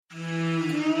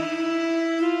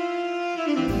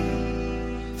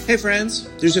Hey friends,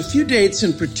 there's a few dates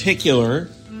in particular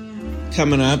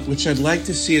coming up which I'd like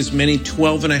to see as many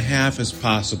 12 and a half as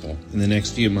possible in the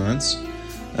next few months.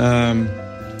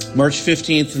 March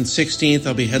 15th and 16th,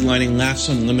 I'll be headlining Laughs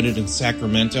Unlimited in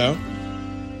Sacramento.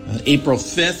 April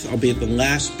 5th, I'll be at the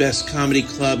Last Best Comedy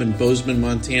Club in Bozeman,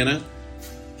 Montana.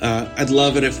 I'd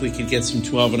love it if we could get some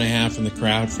 12 and a half in the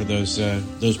crowd for those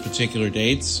particular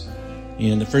dates.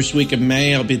 And the first week of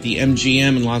May, I'll be at the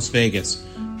MGM in Las Vegas.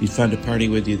 Be fun to party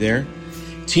with you there.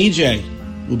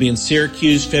 TJ will be in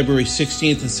Syracuse February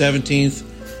 16th and 17th.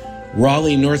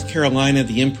 Raleigh, North Carolina,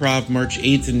 the Improv March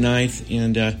 8th and 9th.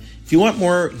 And if you want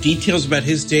more details about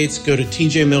his dates, go to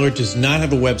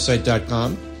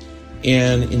tjmillerdoesnothaveawebsite.com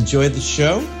and enjoy the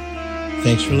show.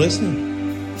 Thanks for listening.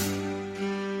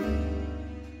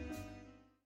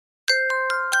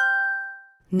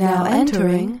 Now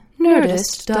entering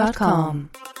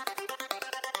Nerdist.com.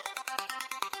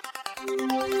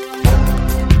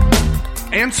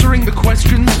 Answering the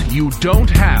questions you don't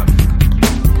have.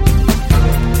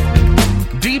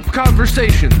 Deep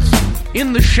conversations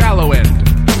in the shallow end.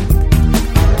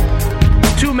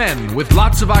 Two men with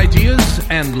lots of ideas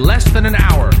and less than an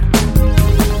hour.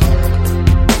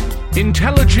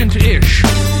 Intelligent-ish.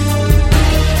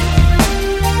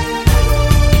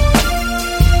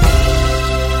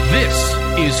 This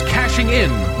is Cashing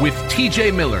In with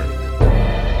TJ Miller.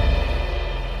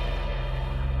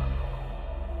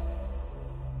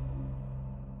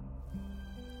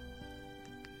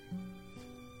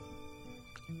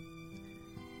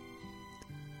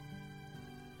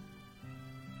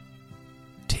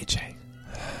 TJ.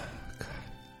 God.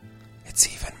 It's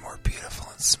even more beautiful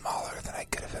and smaller than I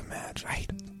could have imagined.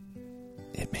 Right?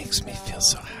 It makes me feel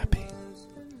so happy.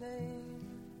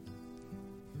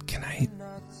 Can I...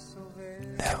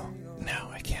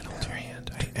 No, I can't hold your hand.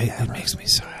 It makes me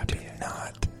so happy. Do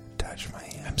not touch my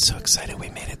hand. I'm so excited we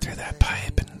made it through that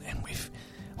pipe, and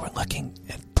we're looking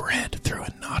at bread through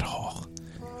a knothole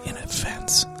in a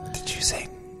fence. Did you say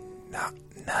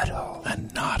knothole? A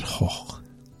knothole.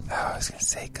 Oh, I was gonna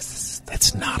say because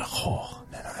it's not a hole.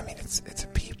 No, I mean it's a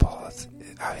peephole.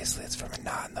 Obviously it's from a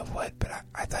knot in the wood, but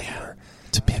I thought you were.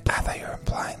 It's a peephole. I thought you were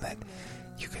implying that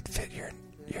you could fit your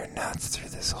nuts through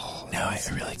this hole. No, I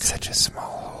really could. Such a small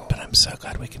hole. But I'm so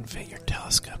glad we can fit your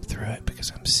telescope through it because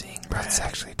I'm seeing bread. It's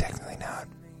actually technically not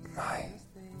my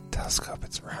telescope,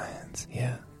 it's Ryan's.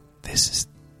 Yeah. This is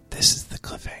the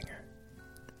cliffhanger.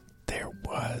 There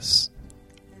was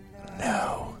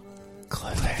no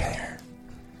cliffhanger.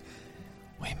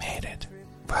 We made it.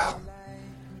 Well,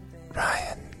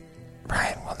 Ryan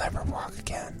will never walk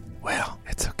again. Well,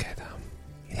 it's okay though.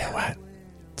 You know what?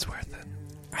 It's worth it.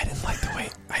 I didn't like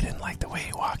the way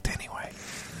he walked anyway.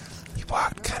 He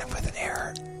walked kind of with an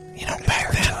air. You know,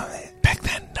 back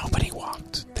then nobody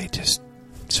walked. They just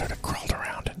sort of crawled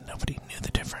around and nobody knew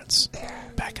the difference.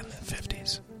 Back in the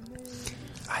 50s.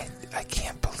 I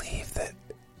can't believe that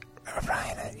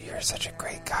Ryan, you're such a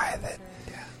great guy that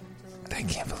I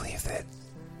can't believe that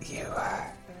you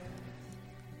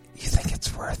think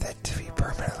it's worth it to be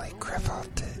permanently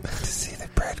crippled to see the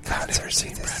bread concert. I've never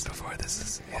seen bread before. This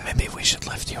is... Well, maybe we should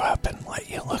lift you up and let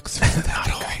you look through the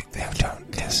knothole.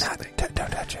 Don't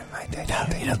touch him. No,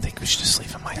 you don't think we should just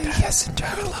leave him like that? Yes, and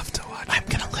I would love to watch. I'm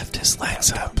going to lift his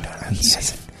legs up. I'm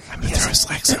going to throw his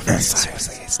legs over the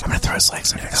side. I'm going to throw his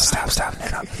legs over the side. Stop.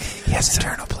 No. He has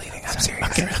internal bleeding. I'm serious.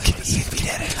 Okay. He'll be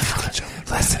dead in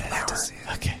less than an hour.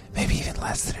 Okay. Maybe even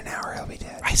less than an hour he'll be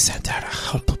dead. I sent out a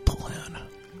help balloon.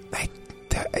 I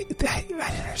didn't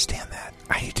understand that.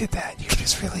 You did that. You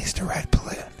just released a red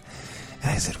balloon.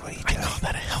 And I said, what are you doing? I call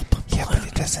that a help balloon. Yeah, but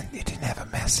it didn't have a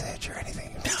message or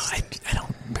anything. No, I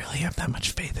don't really have that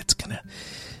much faith it's going to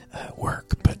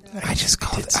work, but... I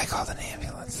called an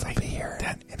ambulance. They'll be here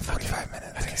in 45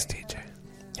 minutes. Thanks, TJ.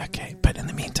 Okay, but in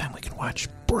the meantime, we can watch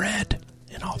bread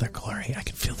in all their glory. I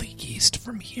can feel the yeast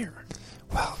from here.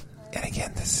 Well, and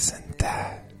again, this isn't...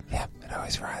 it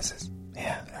always rises.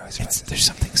 Yeah, it always rises. There's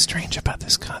something strange about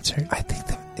this concert. I think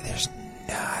that there's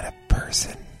not a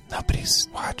person... Nobody's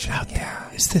watching out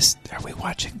there. Are we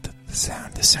watching the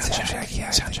sound? The sound check? Yeah,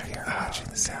 I think we are watching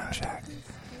the sound check.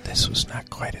 This was not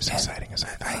quite as exciting as I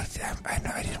thought. I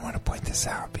know I didn't want to point this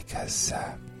out because,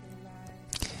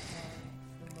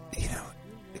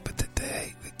 but the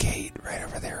gate right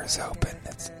over there is open.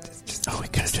 It's just, we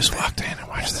could have just walked in and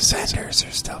watched the vendors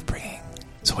are still bringing.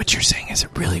 So what you're saying is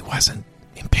it really wasn't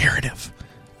imperative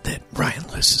that Ryan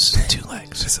loses his two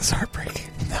legs. This is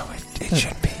heartbreaking. No, it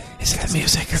shouldn't be. Is it the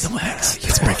music or the legs?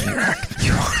 It's breaking your heart.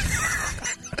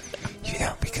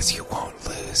 Because you won't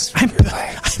lose your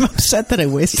legs. I'm upset that I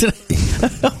wasted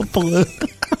a balloon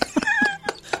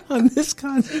on this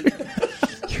concert.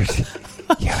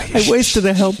 I wasted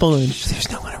a help balloon. There's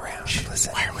no one around.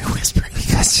 Listen. Why are we whispering?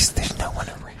 Because there's no one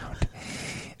around.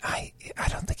 I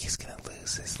don't think he's going to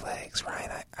lose his legs, Ryan.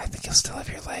 I think he'll still have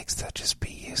your legs. They'll just be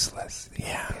useless.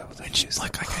 Yeah.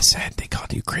 Like I said, they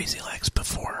called you crazy legs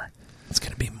before. It's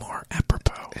going to be more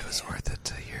apropos. It was worth it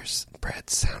to hear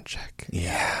Brad's sound check.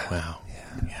 Yeah. Wow.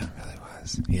 Yeah, it really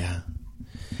was. Yeah.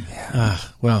 Yeah.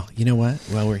 Well, you know what?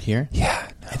 While we're here,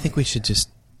 I think we should just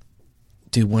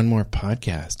do one more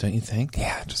podcast, don't you think?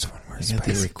 Yeah, just one more I spicy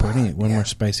got the recording. pod. One more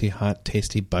spicy, hot,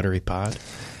 tasty, buttery pod.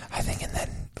 I think, and then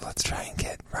let's try and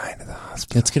get Ryan to the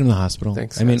hospital. Let's get him to the hospital.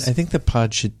 Thanks, I mean, guys. I think the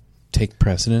pod should take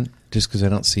precedent just because I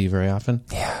don't see you very often.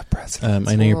 Yeah, President.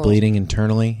 I know you're bleeding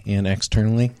internally and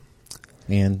externally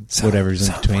and whatever's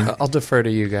in between. I'll defer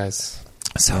to you guys.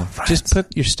 So Just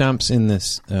put your stumps in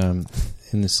this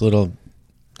little...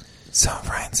 So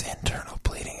Ryan's internal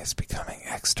bleeding is becoming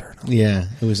external. Yeah,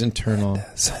 it was internal.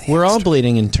 And, so the We're all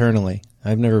bleeding internally.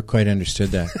 I've never quite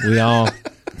understood that. We all,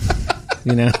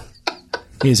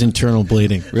 is internal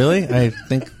bleeding. Really? I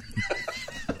think...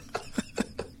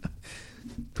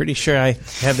 Pretty sure I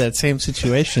have that same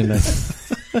situation. I mean,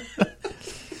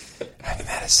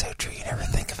 that is so true. You never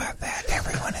think about that.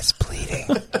 Everyone is bleeding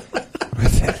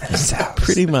within themselves.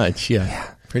 Pretty much, yeah.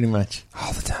 Yeah. Pretty much.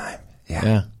 All the time.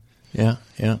 Yeah. Yeah.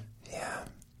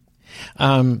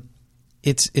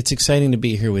 It's exciting to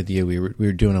be here with you. We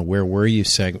were doing a Where Were You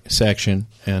section,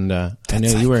 and I know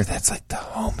you were... That's like the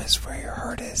home is where your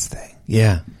heart is thing.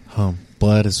 Yeah, home.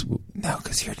 Blood is... No,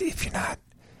 because if you're not,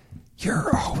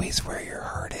 you're always where your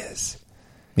heart is.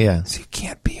 Yeah. So you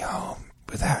can't be home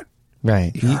without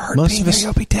Right. your heart being there.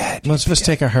 You'll be dead. Most of us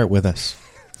take our heart with us,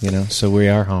 so we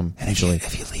are home, and usually.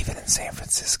 if you leave it in San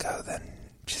Francisco, then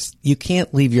just... You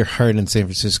can't leave your heart in San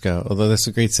Francisco, although that's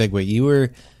a great segue.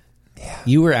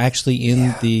 You were actually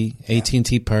in the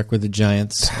AT&T Park with the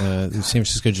Giants. The San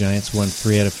Francisco Giants won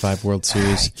 3 out of 5 World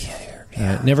Series.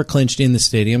 Never clinched in the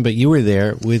stadium, but you were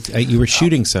there with. You were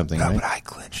shooting something, no, right? but I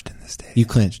clinched in the stadium. You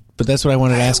clinched, but that's what I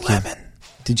wanted to ask you. Lemon.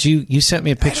 Did you sent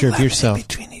me a picture of yourself? In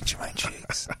between each of my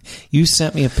cheeks. You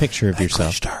sent me a picture of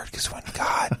yourself. I clinched hard because when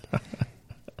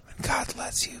God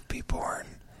lets you be born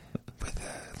with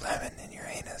a lemon in your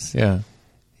anus,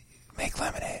 make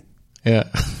lemonade. Yeah.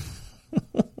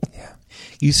 Yeah.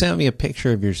 You sent me a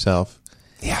picture of yourself.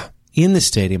 Yeah. In the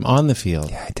stadium, on the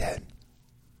field. Yeah, I did.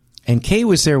 And Kay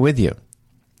was there with you.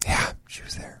 Yeah, she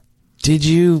was there. Did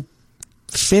you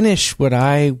finish what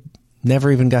I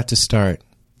never even got to start?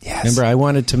 Yes. Remember, I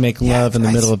wanted to make love in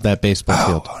the middle of that baseball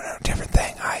field. Oh, no, different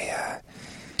thing.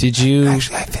 Did you...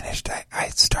 Actually, I finished. I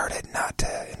started not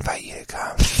to invite you to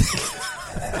come.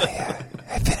 And then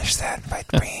I finished that by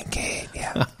bringing Kate,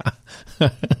 yeah.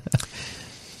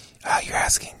 You're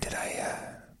asking, did I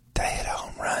hit a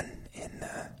home run in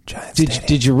Giants Stadium?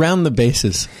 Did you round the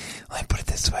bases? Let me put it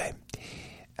this way.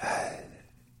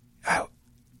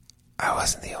 I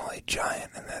wasn't the only Giant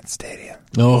in that stadium.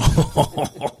 Oh.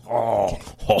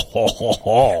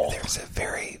 There was a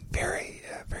very, very,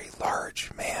 very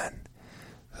large man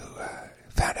who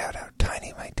found out how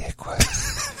tiny my dick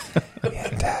was.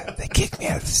 And they kicked me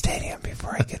out of the stadium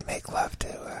before I could make love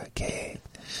to Kate.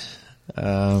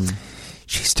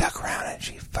 She stuck around and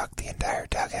she fucked the entire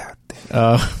dugout.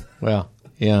 Well,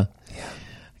 yeah.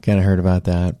 Kind of heard about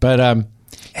that. But,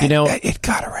 it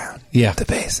got around the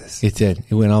bases. It did.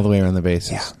 It went all the way around the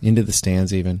bases. Yeah. Into the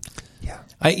stands even. Yeah.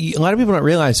 A lot of people don't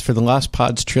realize for the Lost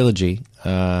Pods trilogy,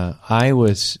 I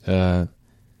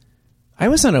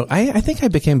think I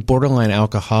became borderline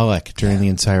alcoholic during the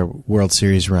entire World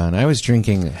Series run. I was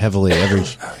drinking heavily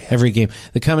every game.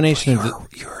 The combination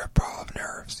You were a ball of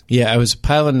nerves. Yeah, I was a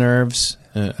pile of nerves,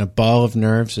 a ball of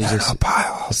nerves. A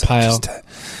pile. A pile. Just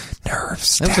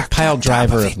nerves. I was a pile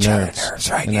driver of nerves.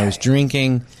 Right? And I was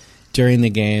drinking during the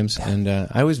games, and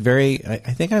I was I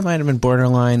think I might have been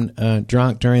borderline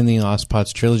drunk during the Lost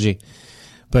Pods trilogy.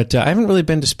 But I haven't really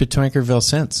been to Spitwankerville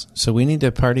since, so we need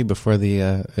to party before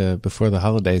the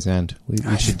holidays end.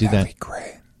 We should do that. That'd be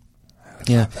great.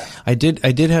 Yeah, I did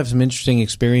have some interesting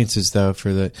experiences though.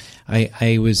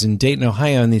 I was in Dayton,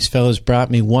 Ohio, and these fellows brought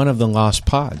me one of the Lost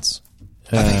Pods.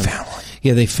 They found one.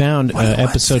 Yeah, they found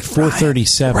episode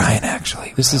 437. Ryan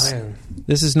actually. This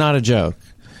is not a joke.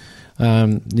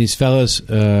 These fellows,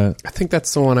 I think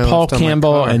that's the one I Paul left on my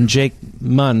Campbell car. and Jake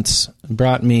Muntz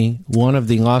brought me one of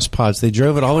the Lost Pods. They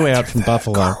drove it all the way out from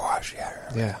Buffalo. Car wash,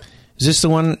 Yeah. Is this the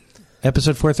one,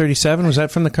 episode 437? Was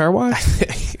that from the car wash?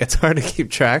 It's hard to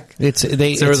keep track. There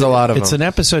was a lot of It's them. an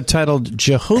episode titled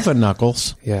Jehovah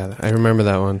Knuckles. Yeah, I remember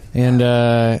that one. And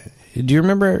do you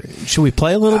remember? Should we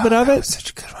play a little bit of That it? was such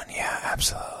a good one. Yeah,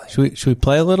 absolutely. Should we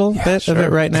play a little bit of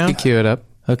it right now? You cue it up.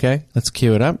 Okay, let's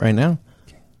cue it up right now.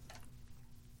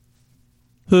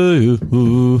 Hello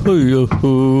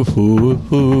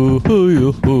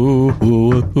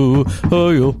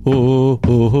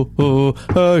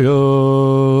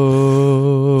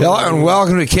and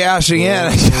welcome to Cashing In.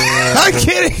 I'm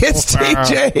kidding, it's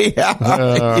TJ.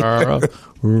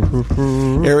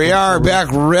 Here we are, back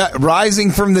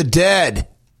rising from the dead.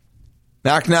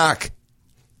 Knock, knock.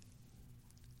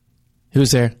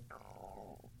 Who's there?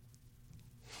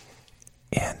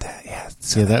 And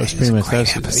So that was pretty much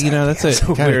that. Was, that's a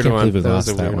kind of weird can't one. believe we That was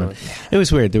lost a that weird one. one. It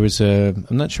was weird. There was I'm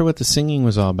not sure what the singing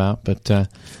was all about, but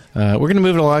we're going to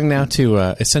move it along now to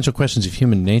essential questions of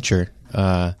human nature.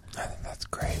 I think that's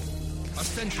great.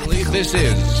 Essentially, this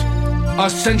is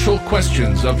Essential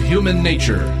Questions of Human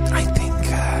Nature. I think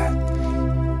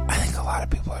a lot of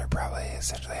people are probably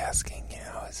essentially asking,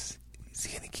 is he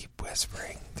going to keep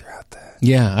whispering throughout the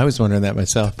Yeah, I was wondering that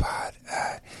myself. pod?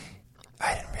 I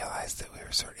didn't realize that we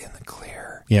were sort of in the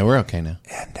clear, Yeah, we're okay now.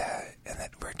 and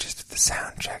that we're just at the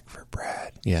sound check for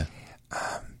Brad. Yeah.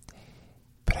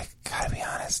 But I gotta be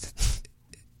honest,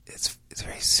 it's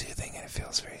very soothing and it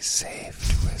feels very safe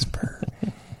to whisper.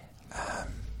 I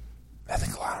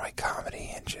think a lot of my comedy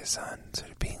hinges on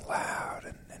sort of being loud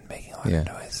and making a lot of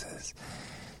noises.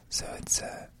 So it's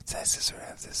nice to sort of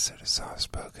have this sort of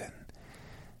soft-spoken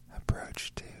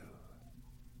approach to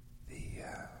the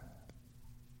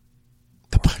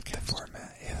podcast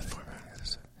format. Yeah, the format.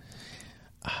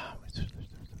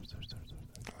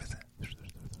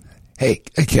 Hey,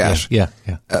 Cash. Yeah.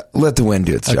 Let the wind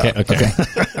do its job. Okay.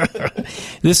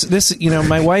 This,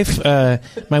 my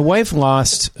wife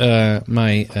lost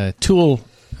my tool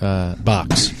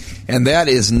box. And that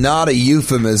is not a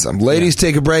euphemism. Ladies,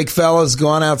 take a break. Fellas, go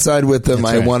on outside with them.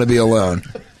 That's I right. want to be alone.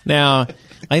 Now,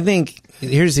 I think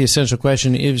here's the essential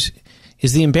question: is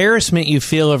the embarrassment you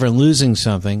feel over losing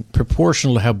something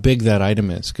proportional to how big that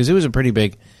item is? Because it was a pretty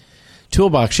big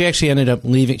toolbox. She actually ended up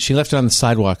leaving. She left it on the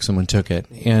sidewalk. Someone took it,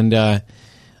 and So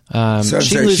I'm sorry,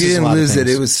 she loses a didn't lot of lose it.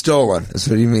 things. It was stolen. That's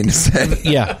what you mean to say.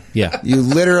 Yeah. You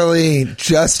literally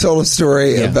just told a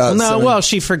story Yeah. about someone. Well,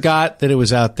 she forgot that it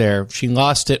was out there. She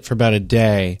lost it for about a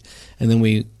day, and then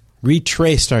we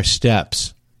retraced our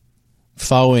steps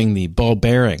following the ball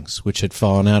bearings, which had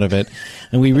fallen out of it,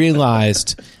 and we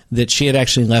realized that she had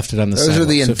actually left it on the Those sidewalk. are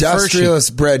the So first she-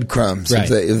 industrialist breadcrumbs Right.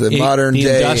 of the modern The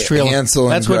day industrial, Hansel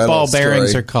and that's Gretel what ball bearings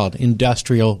story. are called,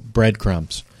 industrial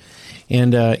breadcrumbs.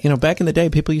 And, back in the day,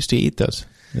 people used to eat those.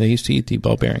 They used to eat the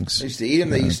ball bearings. They used to eat them.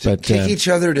 They used to but, kick each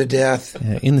other to death.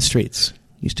 in the streets.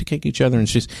 Used to kick each other in the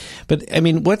streets. But, I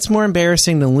mean, what's more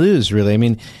embarrassing to lose, really? I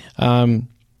mean,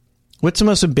 what's the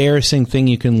most embarrassing thing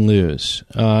you can lose?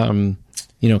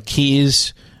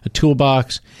 Keys, a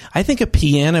toolbox. I think a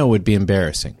piano would be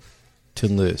embarrassing to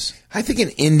lose. I think an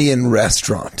Indian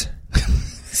restaurant.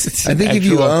 I think if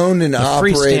you Actual- owned and a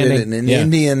operated freestanding- an yeah.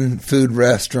 Indian food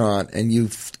restaurant and you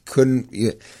couldn't...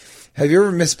 have you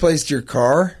ever misplaced your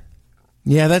car?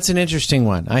 Yeah, that's an interesting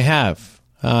one. I have.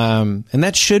 And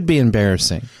that should be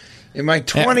embarrassing. In my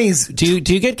 20s... Do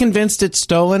you get convinced it's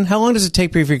stolen? How long does it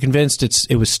take before you're convinced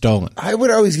it was stolen? I would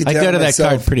always get I down go to that myself.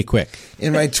 card pretty quick.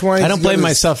 In my 20s... I don't you go blame to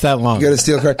myself that long. You go to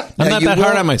steal a car. I'm not that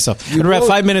hard on myself. In about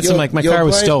 5 minutes, I'm like, my car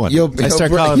was stolen. I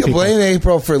start calling You'll people. blame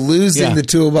April for losing Yeah. the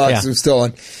toolbox Yeah. that was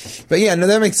stolen. But yeah, no,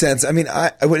 that makes sense. I mean,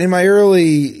 in my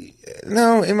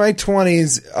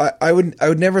 20s, I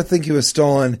would never think it was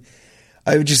stolen.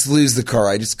 I would just lose the car.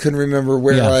 I just couldn't remember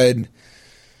where Yeah. I'd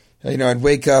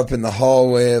wake up in the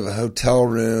hallway of a hotel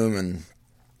room in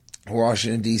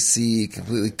Washington, D.C.,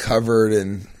 completely covered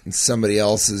in somebody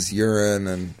else's urine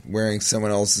and wearing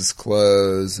someone else's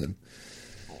clothes. And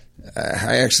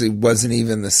I actually wasn't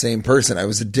even the same person. I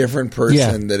was a different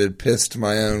person that had pissed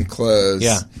my own clothes.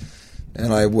 Yeah.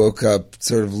 And I woke up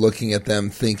sort of looking at them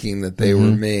thinking that they were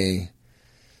me.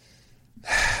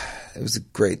 It was a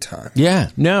great time. Yeah,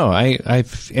 no, I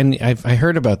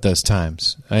heard about those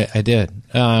times. I did.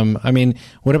 I mean,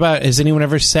 what about? Has anyone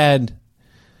ever said,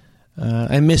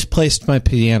 "I misplaced my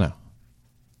piano"?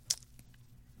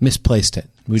 Misplaced it.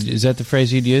 Is that the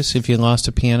phrase you'd use if you lost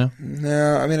a piano?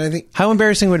 No, I mean, I think... How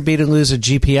embarrassing would it be to lose a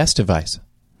GPS device?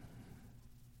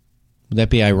 Would that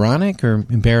be ironic or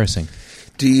embarrassing?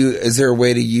 Is there a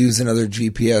way to use another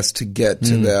GPS to get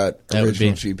to that original would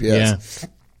be, GPS? Yeah.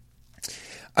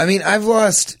 I mean, I've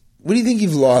lost... What do you think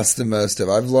you've lost the most of?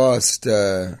 I've lost...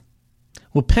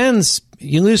 Well, pens.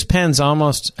 You lose pens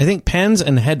almost. I think pens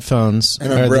and headphones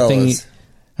And are umbrellas.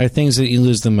 are things that you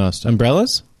lose the most.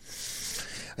 Umbrellas?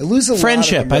 I lose a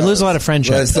Friendship. lot of I lose a lot of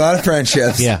friendship. There's a lot of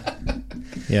friendships. Yeah.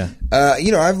 Yeah.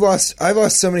 I've lost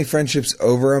so many friendships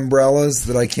over umbrellas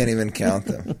that I can't even count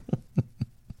them.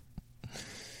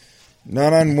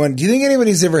 Not on one. Do you think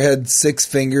anybody's ever had 6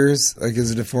 fingers, like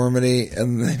as a deformity,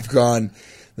 and they've gone,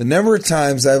 the number of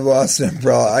times I've lost an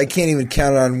umbrella, I can't even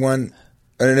count it on one.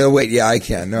 I don't know. Wait, yeah, I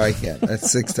can. No, I can't.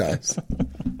 That's 6 times.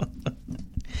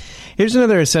 Here's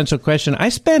another essential question. I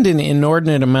spend an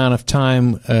inordinate amount of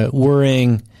time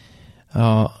worrying,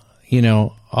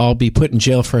 I'll be put in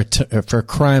jail for a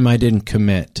crime I didn't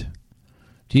commit.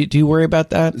 Do you worry about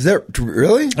that? Is that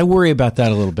really? I worry about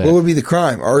that a little bit. What would be the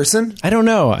crime? Arson? I don't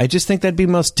know. I just think that'd be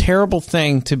the most terrible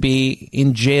thing to be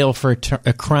in jail for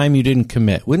a crime you didn't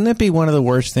commit. Wouldn't that be one of the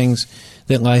worst things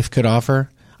that life could offer?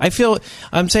 I feel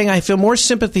more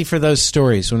sympathy for those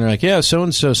stories when they're like, yeah,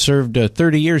 so-and-so served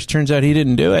 30 years. Turns out he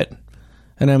didn't do it.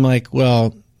 And I'm like,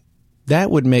 well,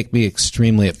 that would make me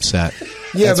extremely upset.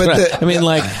 Yeah,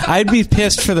 I'd be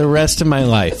pissed for the rest of my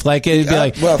life. Like, it'd be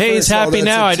like, hey, he's happy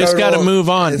now. I just got to move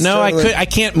on. No, I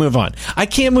can't move on. I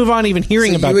can't move on even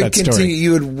hearing about that story.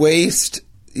 You would waste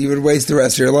the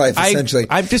rest of your life, essentially.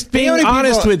 I'm just being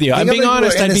honest with you. I'm being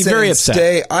honest. I'd be very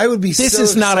upset. I would be This so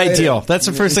is not excited. ideal. That's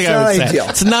the first thing I would say. Ideal.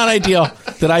 It's not ideal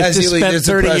that I've just spent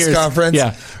 30 years. Conference.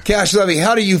 Yeah. Cash Levy,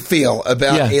 how do you feel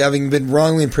about having been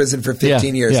wrongly imprisoned for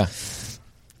 15 years? Yeah.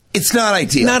 It's not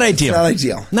ideal. Not ideal. It's not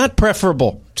ideal. Not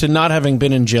preferable to not having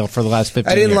been in jail for the last 15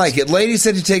 years. I didn't like it. Ladies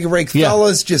said to take a break. Yeah.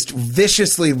 Fellas just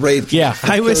viciously raped me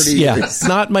for 30 years. It's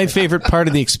not my favorite part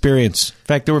of the experience. In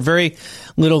fact, there were very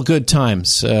little good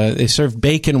times. They served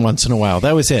bacon once in a while.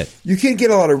 That was it. You can't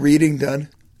get a lot of reading done.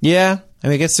 Yeah.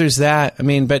 I guess there's that.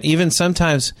 But even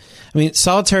sometimes,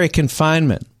 solitary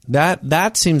confinement.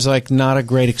 That seems like not a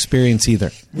great experience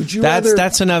either.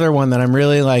 That's another one that I'm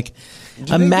really like.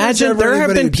 Imagine there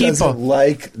have been people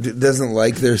doesn't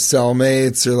like their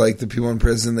cellmates or like the people in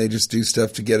prison. They just do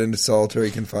stuff to get into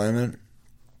solitary confinement.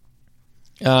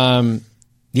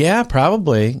 Yeah,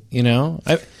 probably.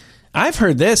 I've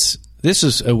heard this. This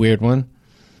is a weird one.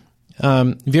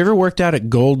 Have you ever worked out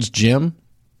at Gold's Gym?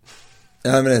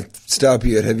 I'm going to stop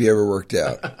you at have you ever worked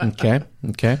out? Okay.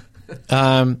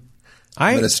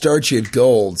 I'm going to start you at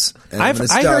Gold's. I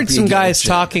heard some guys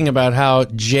talking about how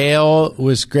jail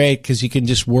was great because you can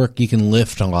just work, you can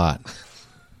lift a lot.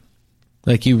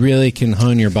 Like you really can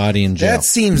hone your body in jail. That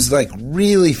seems like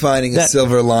really finding a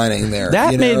silver lining there.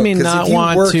 That made me not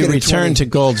want to return to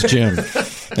Gold's Gym.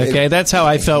 Okay, that's how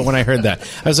I felt when I heard that.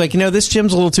 I was like, this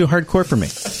gym's a little too hardcore for me.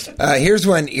 Here's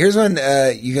one. You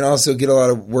can also get a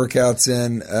lot of workouts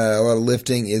in, a lot of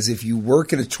lifting, is if you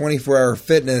work at a 24-hour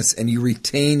fitness and you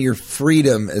retain your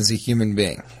freedom as a human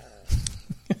being.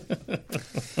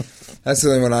 That's the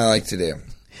only one I like to do.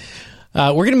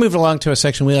 We're going to move along to a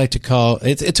section we like to call,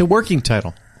 it's a working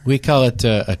title. We call it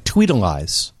a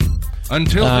Tweedleize.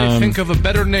 Until they think of a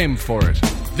better name for it.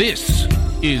 This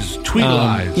is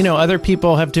Tweedleize. Other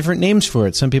people have different names for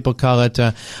it. Some people call it,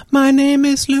 my name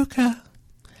is Luca.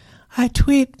 I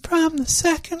tweet from the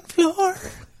second floor.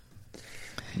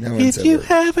 If you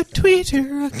have a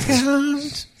Twitter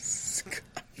account,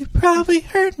 you probably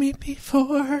heard me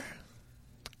before.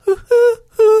 Ooh, ooh,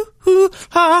 ooh, ooh,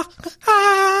 ha,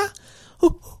 ha.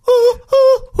 Ooh, ooh,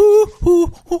 ooh,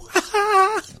 ooh, ooh,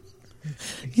 ha.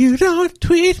 You don't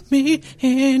tweet me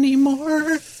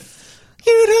anymore.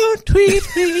 You don't tweet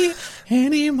me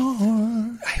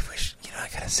anymore. I wish, I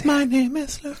gotta say. My name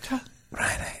is Luca.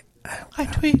 Ryan, I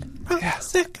tweet from the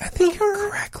second I think floor.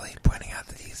 you're correctly pointing out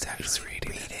that he's actually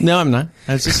reading. No, I'm not.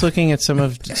 I was just looking at some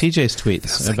of TJ's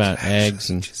tweets about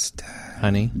eggs and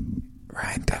honey.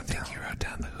 Ryan, don't think you wrote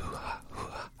down the hoo-ha,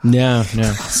 hoo-ha. No.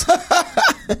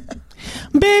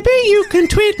 Baby, you can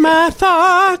tweet my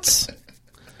thoughts.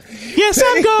 Yes,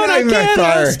 I'm gonna get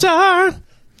a star.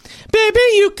 Baby,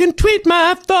 you can tweet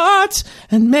my thoughts,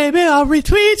 and maybe I'll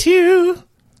retweet you.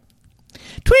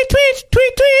 Tweet, tweet,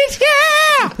 tweet, tweet,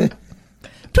 yeah! Tweet,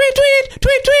 tweet,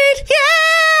 tweet, tweet,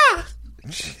 yeah!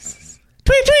 Jesus.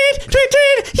 Tweet, tweet, tweet,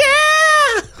 tweet,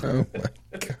 yeah! Oh, my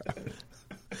God.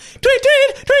 Tweet,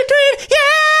 tweet, tweet, tweet,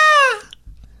 yeah!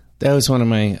 That was one of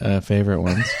my favorite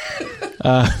ones.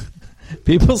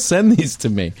 People send these to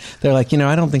me. They're like,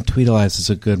 I don't think Tweedleize is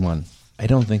a good one. I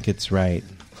don't think it's right.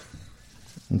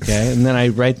 Okay, and then I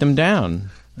write them down,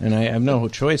 and I have no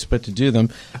choice but to do them.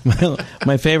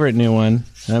 My favorite new one,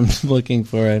 I'm looking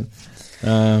for it.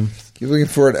 Keep looking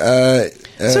for it.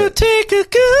 So take a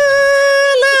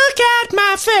good look at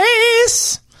my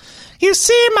face. You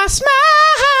see my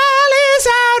smile is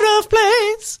out of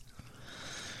place.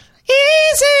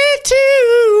 Easy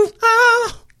to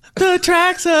the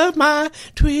tracks of my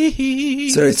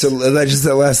tweets. Sorry, so that just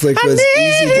that last lick was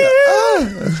easy to.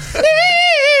 Need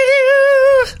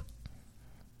you.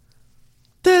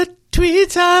 The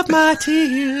tweets of my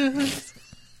tears.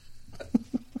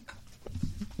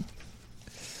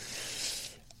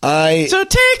 So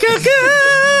take a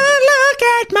good look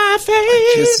at my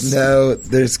face. Just know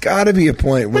there's got to be a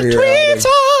point where the you're tweets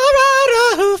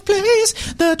are out of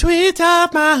place. The tweets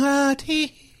of my heart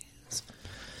is.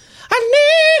 I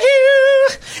need you.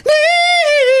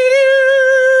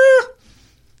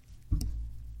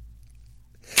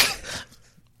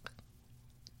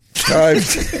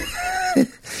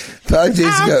 5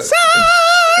 days ago.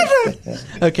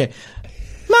 Okay.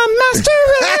 My master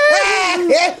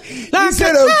You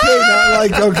said okay, not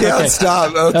like okay, I'll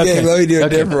stop. Okay, let me do a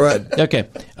different one. Okay.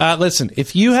 Listen,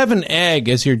 if you have an egg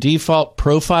as your default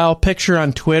profile picture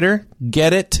on Twitter,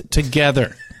 get it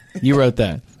together. You wrote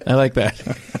that. I like that.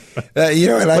 You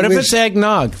know what if it's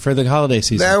eggnog for the holiday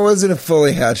season? That wasn't a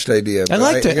fully hatched idea. I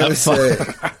liked it. I gotta say,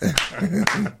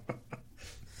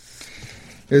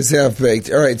 it was half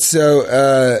baked. All right,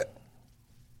 so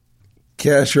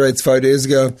Cash writes 5 days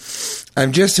ago,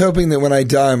 I'm just hoping that when I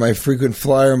die, my frequent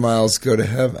flyer miles go to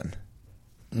heaven.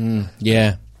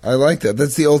 Yeah. I like that.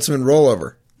 That's the ultimate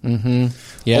rollover. Mm-hmm.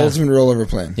 Yeah. Ultimate rollover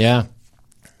plan. Yeah.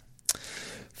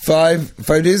 5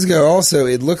 days ago, also,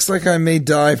 it looks like I may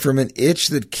die from an itch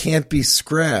that can't be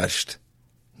scratched.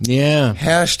 Yeah.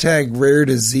 # rare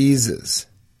diseases.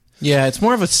 Yeah, it's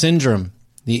more of a syndrome.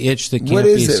 The itch that can't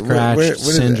be scratched what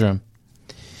syndrome.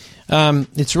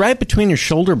 It's right between your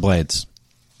shoulder blades.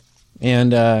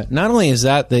 And not only is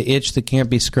that the itch that can't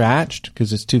be scratched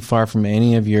because it's too far from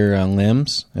any of your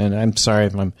limbs, and I'm sorry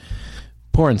if I'm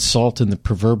pouring salt in the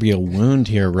proverbial wound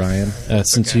here, Ryan,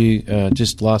 since you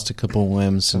just lost a couple of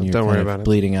limbs and you're Don't worry kind about of it.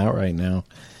 bleeding out right now.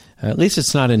 At least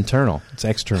it's not internal; it's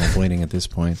external bleeding at this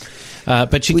point.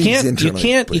 But you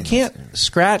can't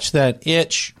scratch that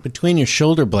itch between your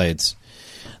shoulder blades.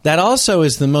 That also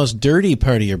is the most dirty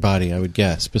part of your body, I would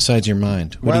guess, besides your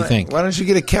mind. What do you think? Why don't you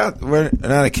get a cat?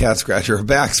 Not a cat scratcher, a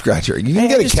back scratcher. You can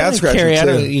get a cat scratcher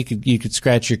too. You could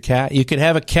scratch your cat. You could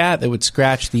have a cat that would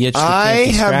scratch the itch.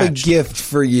 I have a gift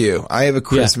for you. I have a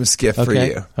Christmas gift for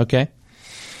you. Okay.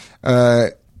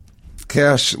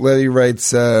 Cash Levy writes,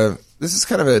 this is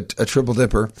kind of a triple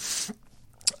dipper.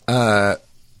 4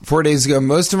 days ago,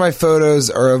 most of my photos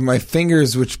are of my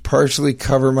fingers, which partially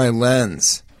cover my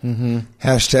lens. Mm-hmm.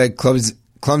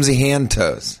 # clumsy hand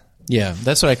toes. Yeah,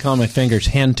 that's what I call my fingers,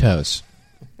 hand toes.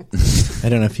 I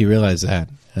don't know if you realize that.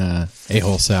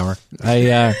 A-hole sour.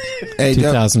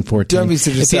 2014. Don't be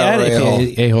such a sour a-hole.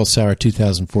 A-hole sour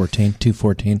 2014,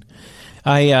 214.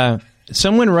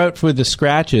 Someone wrote for the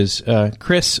scratches,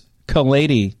 Chris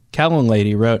Callan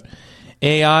Lady wrote,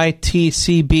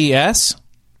 AITCBS.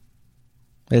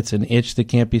 It's an itch that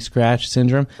can't be scratched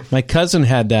syndrome. My cousin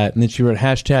had that, and then she wrote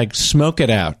 # smoke it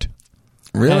out.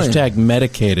 Really? #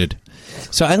 medicated.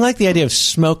 So I like the idea of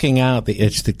smoking out the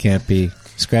itch that can't be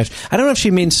scratched. I don't know if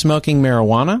she means smoking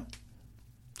marijuana.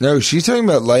 No, she's talking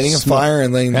about lighting a fire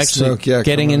and letting the smoke. Yeah,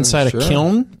 getting inside a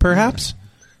kiln, perhaps.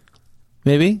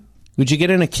 Maybe. Would you get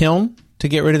in a kiln to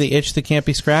get rid of the itch that can't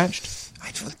be scratched? I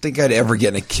don't think I'd ever get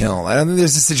in a kiln. I don't think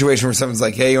there's a situation where someone's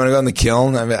like, "Hey, you want to go in the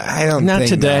kiln?" I mean, I don't. Not think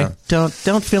today. No.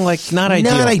 Don't feel like not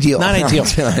ideal. Not ideal. Not ideal.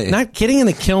 Not getting in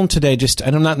the kiln today. Just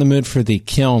I'm not in the mood for the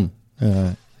kiln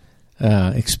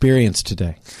experience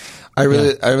today. I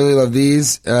really love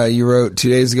these. You wrote 2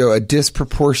 days ago, a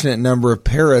disproportionate number of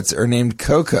parrots are named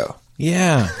Coco.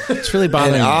 Yeah, it's really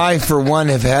bothering and me. I, for one,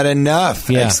 have had enough! !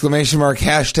 Yeah.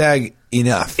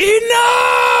 #enough.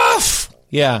 Enough!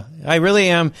 Yeah, I really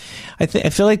am. I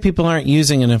feel like people aren't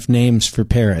using enough names for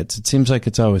parrots. It seems like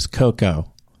it's always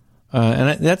Coco.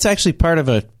 And that's actually part of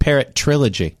a parrot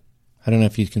trilogy. I don't know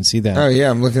if you can see that. Oh, yeah,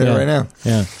 I'm looking at it right now.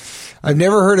 Yeah. I've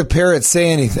never heard a parrot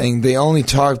say anything. They only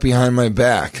talk behind my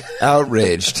back.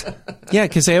 Outraged. Yeah,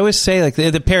 because they always say, like,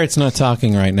 the parrot's not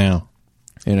talking right now,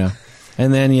 you know.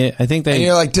 And then I think they... And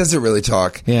you're like, does it really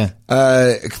talk? Yeah.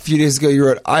 A few days ago, you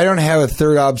wrote, I don't have a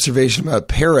third observation about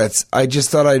parrots. I just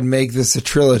thought I'd make this a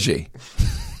trilogy.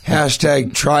 #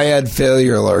 triad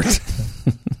failure alert.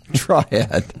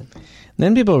 Triad.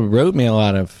 Then people wrote me a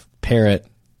lot of parrot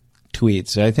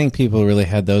tweets. I think people really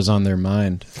had those on their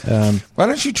mind. Why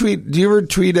don't you tweet? Do you ever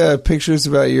tweet pictures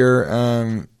about your...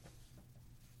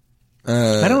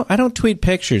 I don't tweet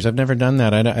pictures. I've never done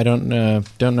that. I don't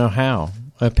know how.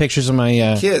 Pictures of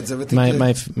my kids,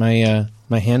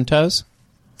 my hand toes.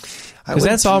 Because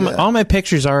that's all my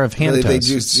pictures are of hand toes. They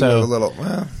do a little.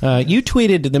 Well. You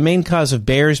tweeted the main cause of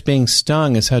bears being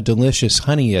stung is how delicious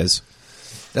honey is.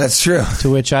 That's true.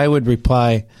 To which I would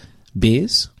reply,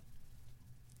 bees.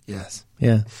 Yes.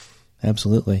 Yeah,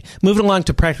 absolutely. Moving along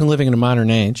to practical living in a modern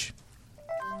age.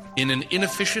 In an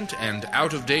inefficient and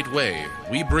out-of-date way,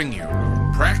 we bring you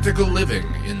practical living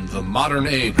in the modern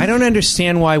age. I don't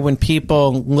understand why when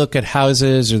people look at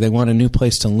houses or they want a new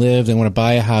place to live, they want to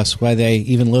buy a house, why they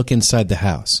even look inside the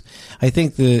house. I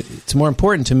think it's more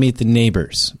important to meet the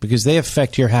neighbors because they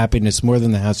affect your happiness more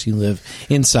than the house you live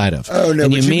inside of. Oh, no,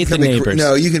 and but you meet the neighbors.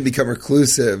 No, you can become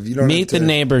reclusive. You don't meet have to the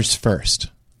neighbors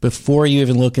first before you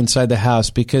even look inside the house,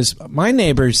 because my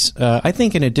neighbors, I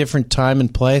think in a different time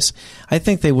and place, I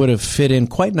think they would have fit in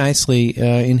quite nicely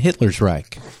in Hitler's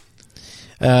Reich.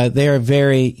 They are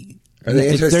very. Are they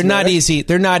anti-Semitic?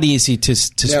 They're not easy to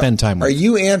spend time with. Are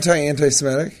you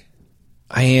anti-Semitic?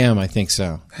 I am. I think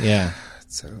so. Yeah.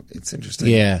 So it's interesting.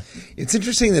 Yeah. It's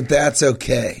interesting that that's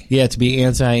okay. Yeah, to be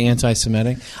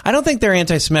anti-Semitic. I don't think they're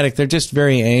anti-Semitic. They're just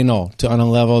very anal on a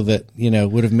level that,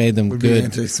 would have made them good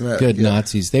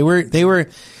Nazis.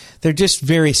 They're just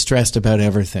very stressed about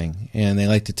everything, and they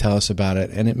like to tell us about it,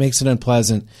 and it makes it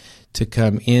unpleasant to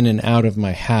come in and out of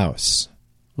my house,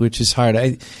 which is hard.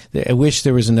 I wish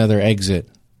there was another exit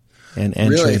and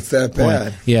entry. Really? It's that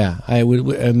bad? Yeah. I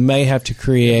may have to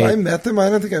create. Have I met them? I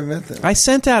don't think I've met them. I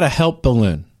sent out a help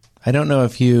balloon. I don't know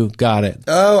if you got it.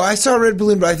 Oh, I saw a red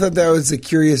balloon, but I thought that was a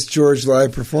Curious George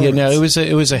live performance. Yeah, no, it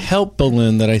was a help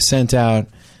balloon that I sent out,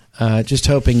 just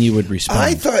hoping you would respond.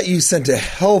 I thought you sent a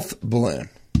health balloon.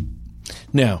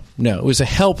 No, it was a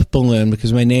help balloon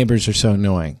because my neighbors are so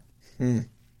annoying.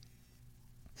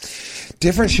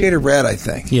 Different shade of red, I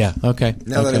think. Yeah, okay.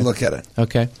 Now that I look at it.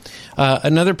 Okay.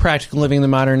 Another practical living in the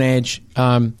modern age,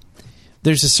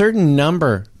 there's a certain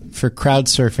number for crowd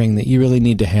surfing that you really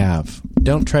need to have.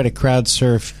 Don't try to crowd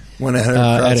surf at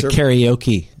a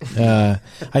karaoke.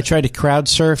 I tried to crowd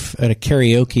surf at a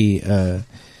karaoke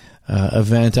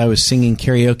event. I was singing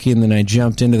karaoke and then I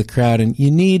jumped into the crowd, and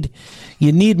you need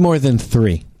more than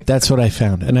 3. That's what I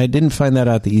found. And I didn't find that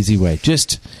out the easy way.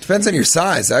 Just depends on your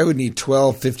size. I would need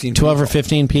 12, 15 people. 12 or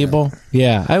 15 people?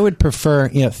 Yeah. I would prefer,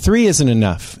 3 isn't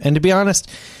enough. And to be honest,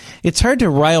 it's hard to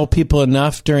rile people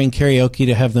enough during karaoke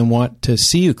to have them want to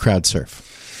see you crowd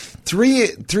surf.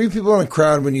 3 people in a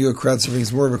crowd when you go crowd surfing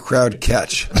is more of a crowd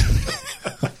catch.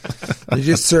 They're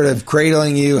just sort of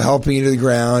cradling you, helping you to the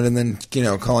ground, and then,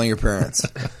 calling your parents.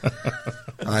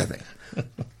 I think.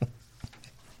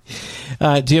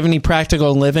 Do you have any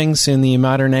practical livings in the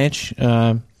modern age,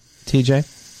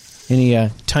 TJ?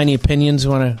 Any tiny opinions you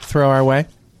want to throw our way?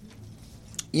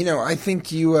 I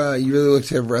think you really look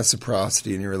to have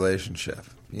reciprocity in your relationship.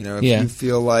 If you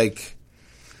feel like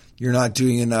you're not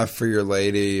doing enough for your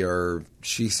lady, or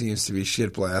she seems to be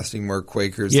shit blasting more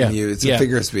Quakers than you, it's a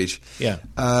figure of speech. Yeah.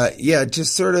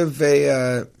 Just sort of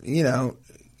a, and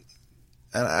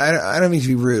I don't mean to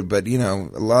be rude, but, a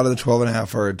lot of the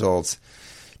 12-and-a-half-hour adults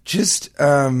just,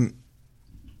 how do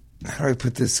I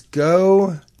put this?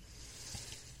 Go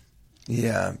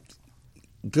down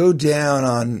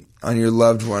on your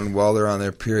loved one while they're on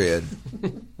their period,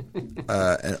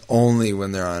 and only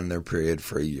when they're on their period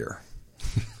for a year.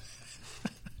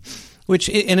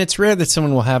 And it's rare that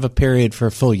someone will have a period for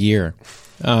a full year.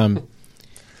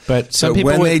 But some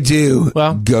people, when they do,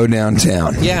 go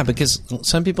downtown. Yeah, because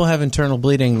some people have internal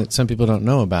bleeding that some people don't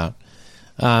know about.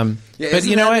 But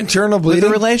you know what? Internal bleeding?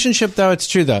 With a relationship, though, it's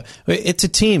true, though. It's a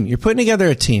team. You're putting together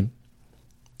a team.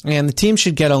 And the team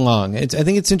should get along. I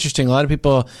think it's interesting. A lot of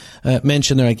people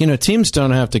mention, they're like, teams don't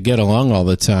have to get along all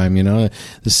the time. The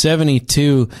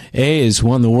 72 A's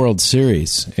won the World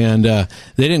Series, and they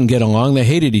didn't get along. They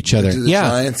hated each other. Do the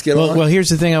Giants get along? Well, here's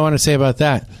the thing I want to say about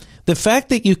that. The fact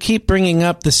that you keep bringing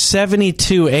up the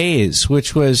 72 A's,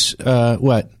 which was,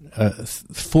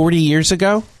 40 years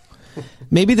ago?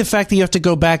 Maybe the fact that you have to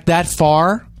go back that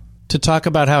far to talk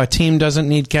about how a team doesn't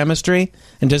need chemistry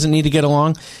and doesn't need to get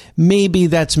along, maybe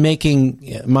that's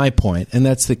making my point, and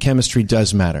that's that chemistry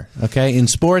does matter, okay? In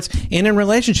sports and in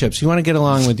relationships, you want to get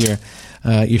along with your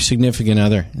significant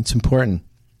other. It's important.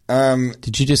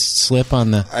 Did you just slip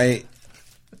on the... I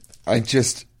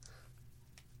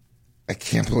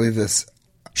can't believe this.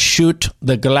 Shoot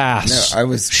the glass.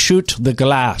 No, Shoot the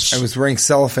glass. I was wearing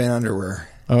cellophane underwear.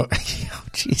 Oh,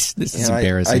 jeez, this is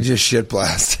embarrassing. I just shit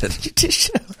blasted.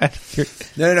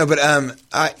 No, but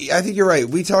I think you're right.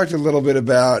 We talked a little bit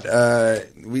about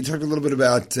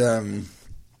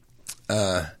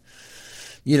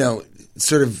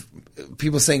sort of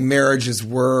people saying marriage is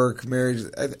work.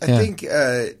 I think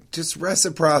just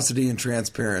reciprocity and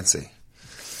transparency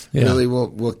really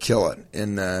will kill it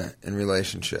in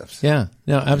relationships. Yeah,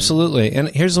 no, absolutely. And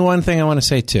here's the one thing I want to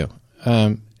say too.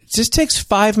 It just takes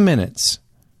 5 minutes.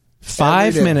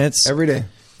 5 minutes. Every day.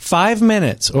 5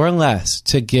 minutes or less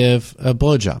to give a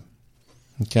blowjob.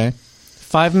 Okay?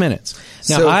 5 minutes.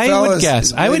 Now, So, I fellas, would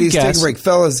guess. Take a break.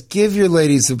 Fellas, give your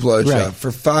ladies a blowjob Right.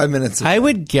 for 5 minutes. I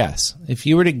would guess if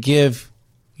you were to give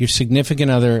your significant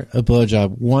other a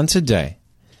blowjob once a day,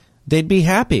 they'd be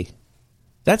happy.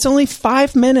 That's only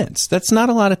 5 minutes. That's not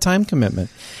a lot of time commitment.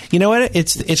 You know what?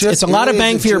 It's a lot of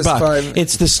bang for your buck.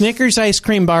 It's the Snickers ice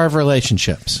cream bar of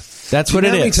relationships. That's what it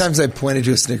is. How many times I pointed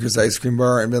to a Snickers ice cream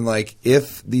bar and been like,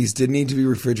 if these didn't need to be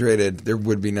refrigerated, there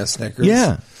would be no Snickers.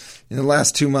 Yeah. In the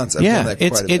last 2 months, I've done that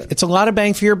quite a bit. It's a lot of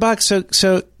bang for your buck.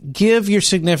 So give your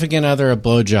significant other a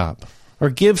blowjob, or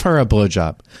give her a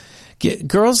blowjob.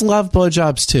 Girls love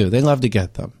blowjobs too. They love to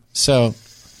get them. So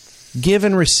give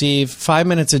and receive 5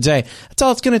 minutes a day. That's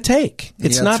all it's going to take.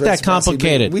 It's not that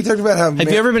complicated. We talked about how... Have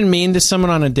you ever been mean to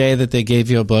someone on a day that they gave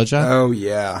you a blowjob? Oh,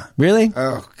 yeah. Really?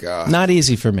 Oh, God. Not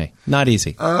easy for me. Not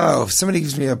easy. Oh, if somebody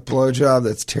gives me a blowjob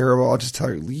that's terrible, I'll just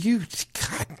tell you,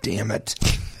 God damn it.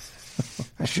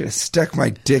 I should have stuck my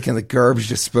dick in the garbage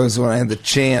disposal when I had the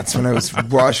chance, when I was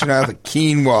washing out the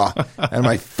quinoa out of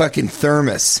my fucking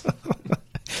thermos.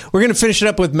 We're going to finish it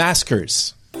up with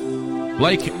maskers.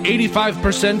 Like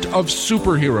 85% of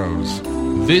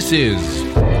superheroes, this is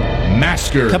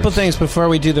Maskers. A couple things before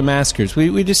we do the maskers.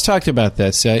 We just talked about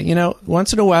this.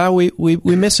 Once in a while we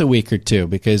miss a week or two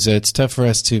because it's tough for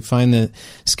us to find the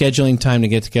scheduling time to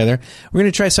get together. We're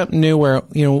going to try something new where,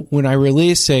 when I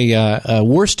release a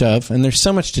worst of, and there's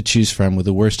so much to choose from with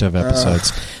the worst of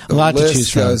episodes. A lot to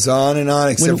choose from. The list goes on and on,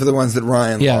 except for the ones that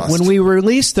Ryan lost. When we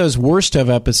release those worst of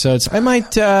episodes, I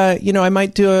might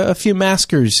do a few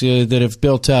maskers that have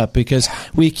built up because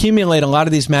we accumulate a lot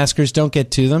of these maskers, don't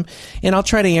get to them, and I'll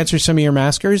try to answer some of your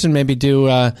maskers and maybe do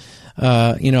a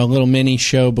little mini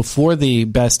show before the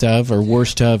best of or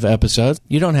worst of episodes.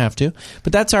 You don't have to,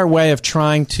 but that's our way of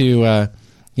trying to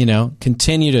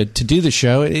continue to do the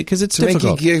show because it's difficult. To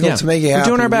make you giggle, to make you happy.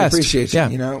 We're doing our best. We appreciate you.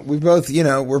 Yeah.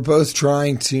 We're both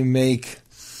trying to make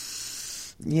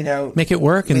it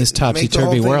work in this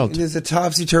topsy-turvy world. There's a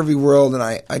topsy-turvy world, and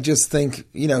I just think,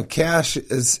 Cash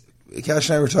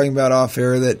and I were talking about off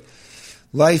air that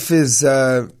life is,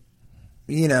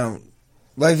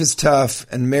 life is tough,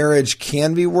 and marriage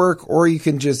can be work, or it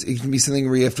can be something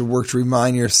where you have to work to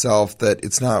remind yourself that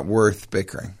it's not worth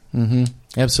bickering. Mm-hmm.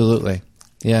 Absolutely.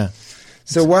 Yeah.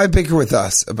 So why bicker with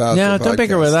us about the podcast? Don't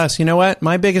bicker with us. You know what?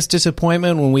 My biggest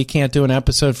disappointment when we can't do an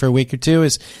episode for a week or two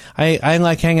is I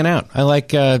like hanging out. I like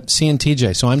seeing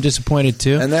TJ, so I'm disappointed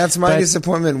too. And that's my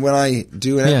disappointment when I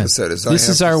do an episode. This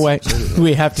is our way.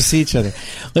 We have to see each other.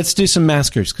 Let's do some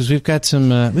maskers because we've got some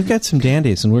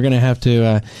dandies, and we're going to have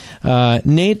to.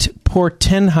 Nate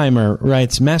Portenheimer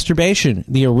writes, "Masturbation,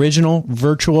 the original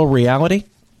virtual reality."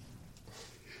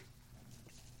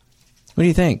 What do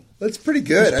you think? That's pretty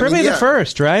good. It's probably the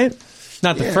first, right?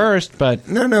 Not the first, but...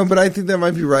 No, but I think that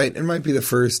might be right. It might be the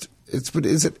first. But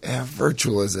is it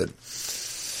virtual, is it?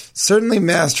 Certainly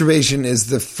masturbation is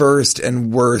the first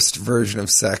and worst version of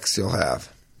sex you'll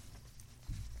have.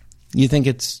 You think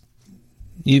it's...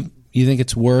 You think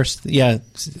it's worse? Yeah,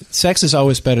 sex is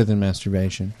always better than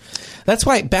masturbation. That's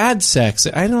why bad sex...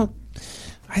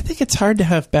 I think it's hard to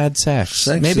have bad sex.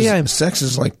 Sex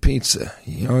is like pizza.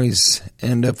 You always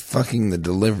end up fucking the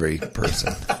delivery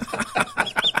person.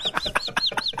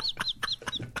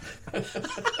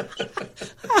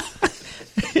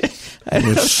 It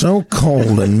was so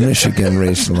cold in Michigan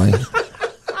recently.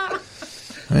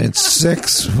 I had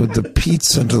sex with the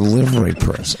pizza delivery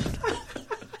person.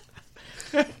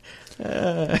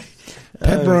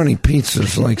 Pepperoni pizza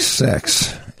is like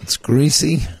sex. It's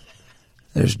greasy.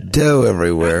 There's dough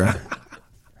everywhere.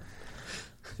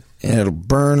 And it'll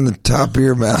burn the top of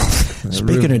your mouth.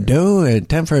 Speaking of dough,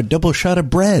 time for a double shot of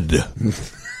bread.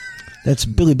 That's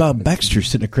Billy Bob Baxter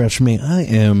sitting across from me. I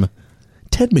am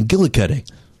Ted McGillicuddy,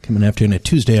 coming after you on a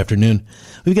Tuesday afternoon.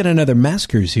 We've got another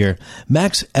Maskers here.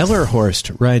 Max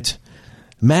Ellerhorst writes,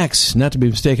 Max, not to be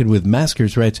mistaken with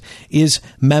Maskers, writes, is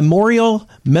Memorial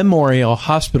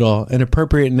Hospital an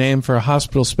appropriate name for a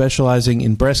hospital specializing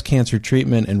in breast cancer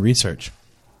treatment and research?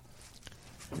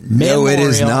 No, it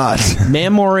is not.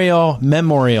 Memorial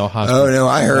Hospital. Oh, no,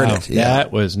 I heard it. Yeah.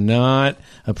 That was not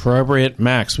appropriate,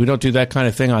 Max. We don't do that kind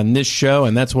of thing on this show,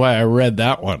 and that's why I read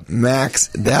that one. Max,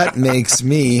 that makes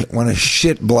me want to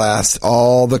shit blast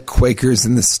all the Quakers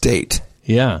in the state.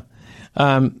 Yeah.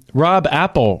 Rob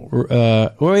Apple.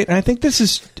 Wait, I think this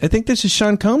is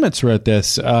Sean Comets wrote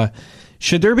this.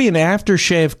 Should there be an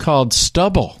aftershave called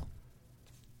stubble?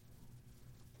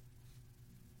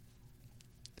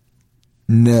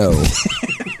 No.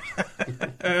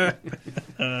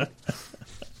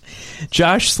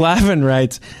 Josh Slavin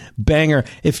writes, banger,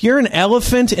 if you're an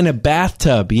elephant in a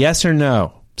bathtub, yes or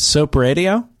no? Soap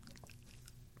radio?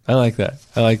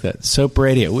 I like that. Soap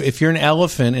radio. If you're an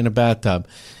elephant in a bathtub,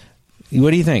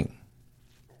 what do you think?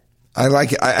 I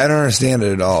like it. I don't understand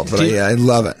it at all, but I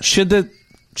love it.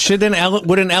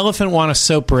 Would an elephant want a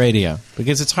soap radio?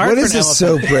 Because it's hard. What for is an a elephant.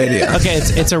 soap radio? Okay,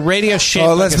 it's a radio shaped.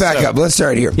 Oh, let's like back up. Let's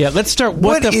start here. Yeah, let's start.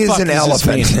 What the is fuck an does this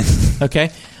elephant? mean?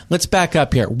 Okay, let's back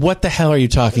up here. What the hell are you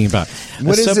talking about?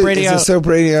 What is it? Is a soap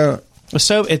radio?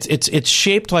 So it's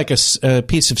shaped like a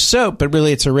piece of soap, but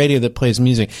really it's a radio that plays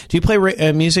music. Do you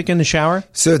play music in the shower?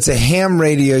 So it's a ham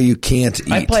radio you can't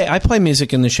eat. I play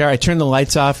music in the shower. I turn the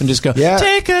lights off and just go, Yeah.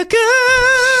 Take a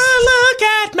good look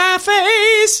at my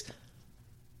face.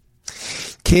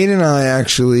 Kate and I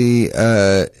actually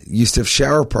used to have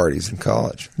shower parties in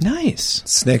college. Nice.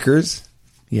 Snickers,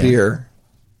 Yeah. beer,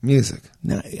 music.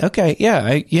 Okay,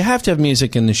 yeah. You have to have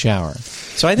music in the shower.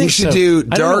 So I think You should so. do I don't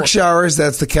know dark what- showers.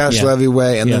 That's the Cash Yeah. Levy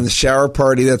way. And Yeah. then the shower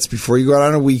party, that's before you go out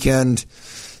on a weekend.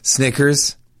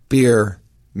 Snickers, beer,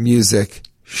 music,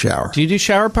 shower. Do you do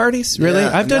shower parties? Really?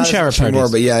 Yeah, I've done not as shower much parties. anymore,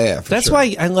 but yeah, for That's sure.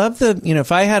 why I love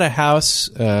if I had a house,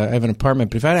 I have an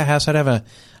apartment, but if I had a house, I'd have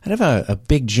a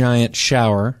big giant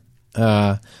shower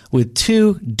with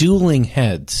two dueling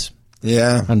heads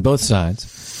Yeah. on both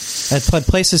sides. I'd have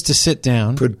places to sit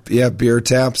down. Put beer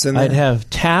taps in there. I'd have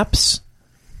taps.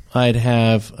 I'd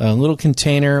have a little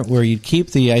container where you'd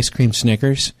keep the ice cream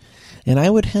Snickers, and I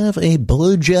would have a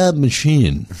blowjob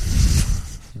machine.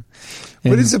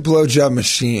 What is a blowjob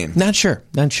machine? Not sure.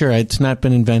 It's not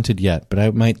been invented yet, but I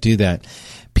might do that.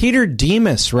 Peter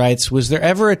Demas writes, was there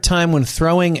ever a time when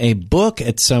throwing a book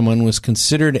at someone was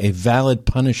considered a valid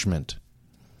punishment?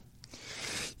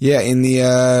 Yeah, in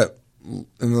the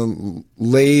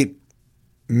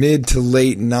mid to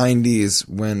late 90s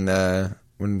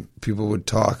when people would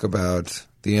talk about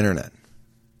the internet.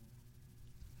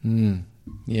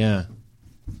 Yeah.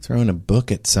 Throwing a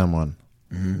book at someone.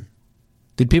 Mm-hmm.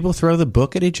 Did people throw the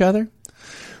book at each other?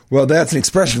 Well, that's an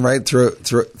expression, right? Throw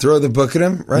the book at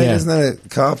him, right? Yeah. Isn't that a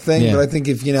cop thing? Yeah. But I think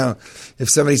if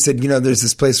somebody said, there's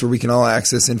this place where we can all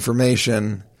access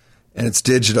information and it's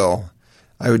digital,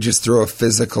 I would just throw a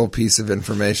physical piece of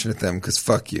information at them because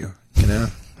fuck you,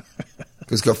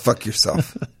 Just go fuck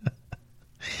yourself.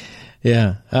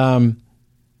 Yeah.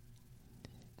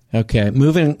 Okay.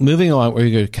 Moving along. We're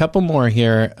going to go a couple more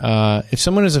here. If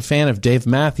someone is a fan of Dave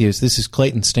Matthews, this is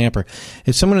Clayton Stamper.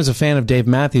 If someone is a fan of Dave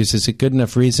Matthews, is it good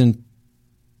enough reason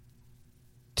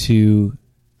to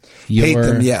hate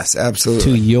them? Yes,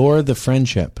 absolutely. To your the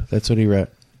friendship. That's what he wrote.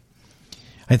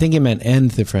 I think he meant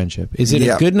end the friendship. Is it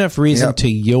a good enough reason to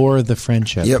your the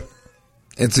friendship? Yep.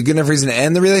 It's a good enough reason to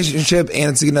end the relationship,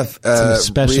 and it's a good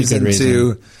enough reason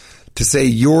to say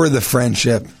you're the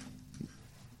friendship.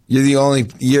 You're the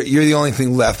only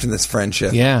thing left in this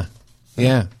friendship. Yeah.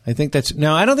 I think that's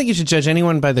no. I don't think you should judge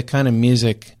anyone by the kind of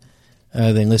music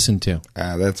they listen to.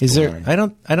 That's is boring. there?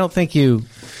 I don't think you.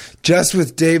 Just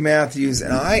with Dave Matthews,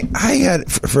 and I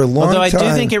had for a long time. Although I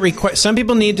do think it requires. Some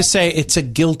people need to say it's a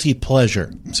guilty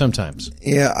pleasure. Sometimes.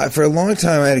 Yeah, for a long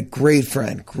time I had a great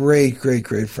friend, great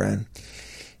friend,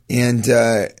 and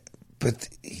but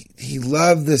he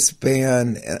loved this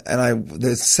band, and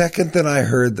the second that I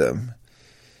heard them,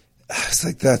 I was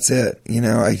like, that's it.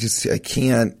 I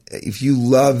can't. If you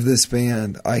love this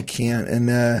band, I can't. And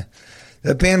that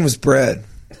band was Bread.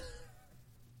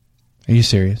 Are you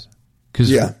serious?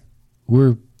 Yeah.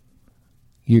 We're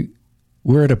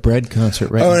at a Bread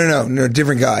concert right now. Oh, no,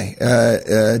 different guy.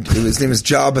 His name is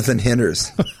Jonathan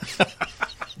Hinders.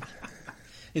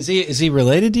 Is he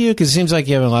related to you? Because it seems like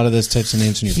you have a lot of those types of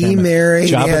names in your family. He married,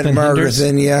 he Jonathan had Margaret,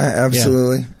 Hinders? yeah,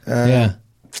 absolutely. Yeah.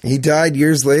 He died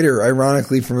years later,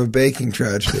 ironically, from a baking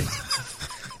tragedy.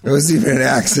 It wasn't even an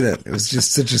accident. It was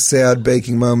just such a sad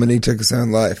baking moment. He took his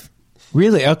own life.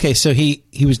 Really? Okay, so he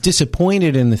was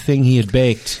disappointed in the thing he had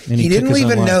baked, and He took didn't his leave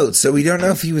own a life. note, so we don't know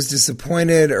if he was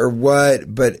disappointed or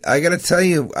what. But I got to tell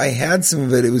you, I had some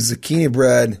of it. It was zucchini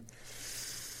bread.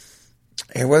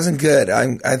 It wasn't good.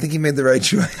 I think he made the right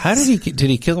choice. How did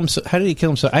he kill himself? How did he kill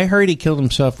himself? I heard he killed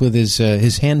himself with his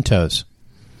hand toes.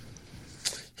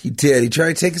 He did. He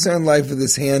tried to take his own life with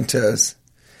his hand toes,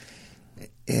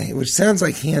 which sounds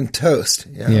like hand toast.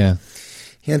 Yeah.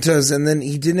 Hand toast. And then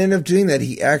he didn't end up doing that.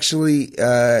 He actually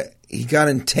he got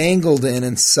entangled in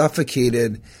and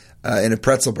suffocated in a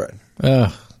pretzel bread.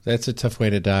 Ugh, that's a tough way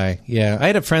to die. Yeah, I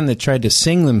had a friend that tried to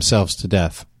sing themselves to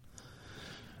death.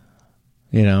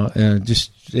 They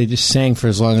just sang for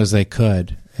as long as they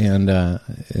could, and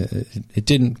it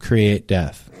didn't create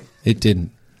death. It didn't.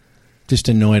 Just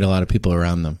annoyed a lot of people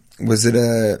around them. Was it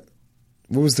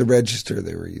what was the register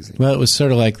they were using? Well, it was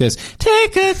sort of like this.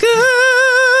 Take a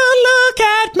good look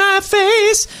at my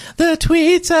face, the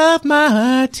tweets of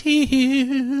my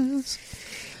tears.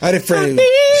 I had a friend.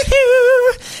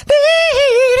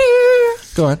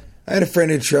 Go on. I had a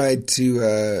friend who tried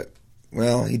to.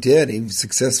 He did. He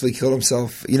successfully killed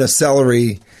himself.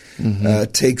 Celery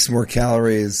takes more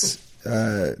calories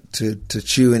to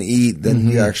chew and eat than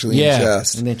you actually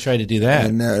ingest. And they tried to do that.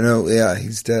 And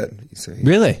he's dead.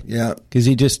 Really? Yeah. Because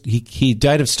he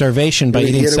died of starvation by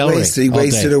eating celery. He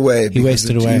wasted away. He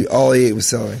wasted away. All he ate was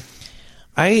celery.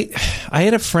 I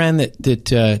had a friend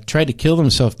that tried to kill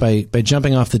himself by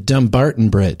jumping off the Dumbarton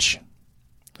Bridge.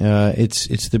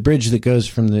 It's the bridge that goes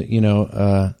from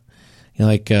the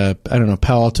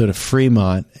Palo Alto to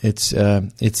Fremont. It's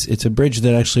a bridge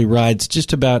that actually rides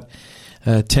just about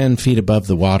 10 feet above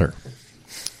the water,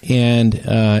 and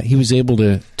he was able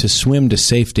to swim to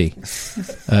safety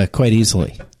quite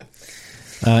easily.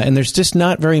 And there's just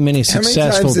not very many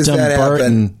successful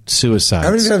Dumbarton suicides.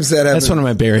 How many times does that happen? That's one of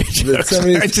my buried jokes.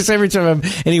 Just every time I'm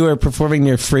anywhere performing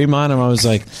near Fremont, I'm always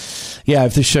like, yeah,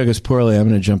 if this show goes poorly, I'm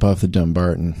going to jump off the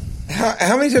Dumbarton.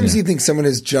 How many times do you think someone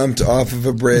has jumped off of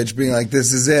a bridge being like,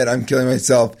 this is it, I'm killing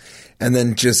myself, and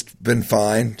then just been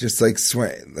fine? Just like,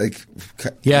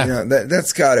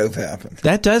 that's got to have happened.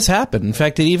 That does happen. In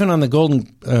fact, even on the Golden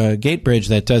Gate Bridge,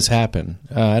 that does happen.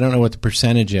 I don't know what the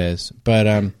percentage is,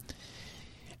 but...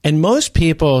 And most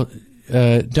people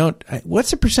don't.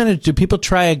 What's the percentage? Do people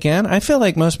try again? I feel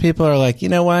like most people are like, you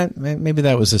know what? Maybe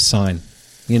that was a sign.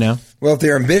 Well, if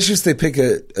they're ambitious, they pick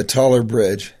a taller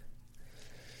bridge.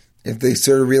 If they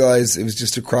sort of realize it was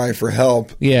just a cry for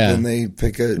help, then they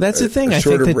pick a That's the thing. I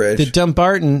think that the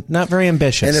Dumbarton, not very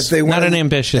ambitious. And if they want, not an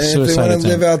ambitious suicide if they want to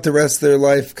attempt. live out the rest of their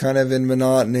life kind of in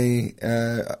monotony,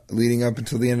 leading up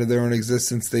until the end of their own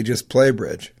existence, they just play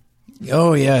bridge.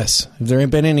 Oh yes. Have there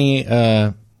been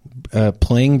any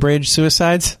playing bridge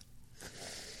suicides?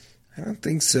 I don't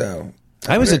think so.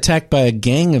 I was attacked by a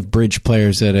gang of bridge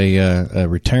players at a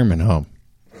retirement home.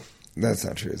 That's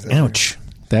not true. Is that Ouch. True?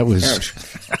 That was...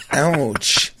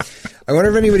 Ouch. I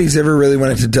wonder if anybody's ever really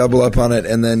wanted to double up on it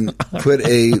and then put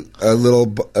a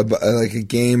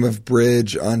game of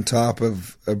bridge on top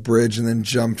of a bridge and then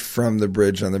jumped from the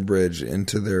bridge on the bridge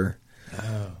into their...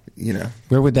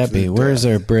 Where would that be? Where is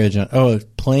there a bridge?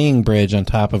 Playing bridge on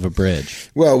top of a bridge.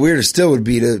 Well, weirder still would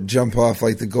be to jump off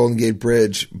like the Golden Gate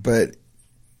Bridge, but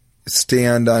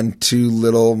stand on two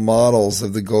little models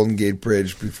of the Golden Gate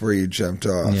Bridge before you jumped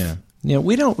off. Yeah.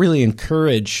 We don't really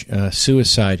encourage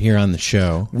suicide here on the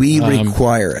show. We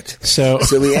require it. So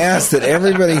we ask that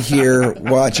everybody here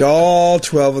watch all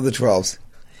 12 of the 12s.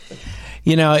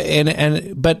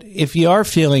 But if you are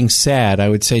feeling sad, I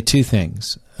would say two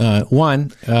things.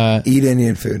 One, eat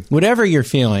Indian food. Whatever you're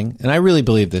feeling, and I really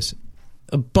believe this,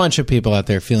 a bunch of people out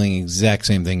there feeling the exact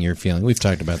same thing you're feeling. We've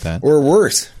talked about that. Or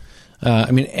worse.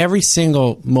 Every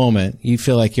single moment you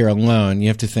feel like you're alone, you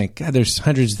have to think, God, there's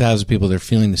hundreds of thousands of people that are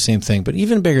feeling the same thing. But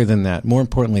even bigger than that, more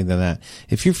importantly than that,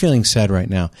 if you're feeling sad right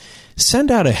now,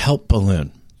 send out a help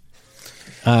balloon.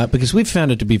 Because we've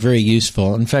found it to be very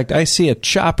useful. In fact, I see a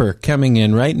chopper coming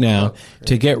in right now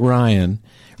to get Ryan.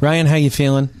 Ryan, how you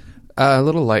feeling? A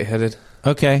little lightheaded.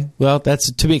 Okay. Well,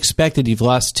 that's to be expected. You've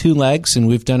lost 2 legs, and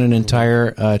we've done an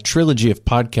entire trilogy of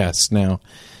podcasts now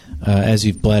as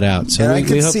you've bled out. So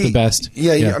we hope the best.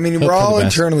 Yeah, we're all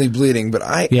internally bleeding, but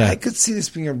I could see this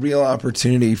being a real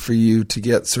opportunity for you to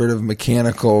get sort of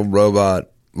mechanical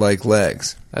robot-like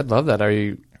legs. I'd love that. Are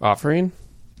you offering?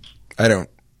 I don't.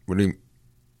 What do you...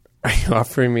 Are you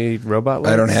offering me robot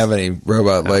legs? I don't have any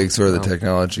robot legs or the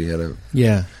technology yet.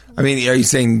 Yeah. Are you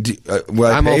saying,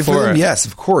 will I pay for them? Yes,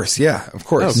 of course. Yeah, of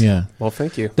course. Oh, yeah. Well,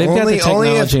 thank you. They've got the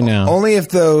technology now. Only if,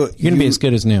 though... You're going to be as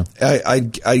good as new. I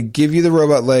give you the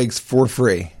robot legs for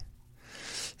free.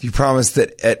 If you promise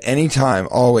that at any time,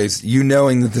 always, you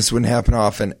knowing that this wouldn't happen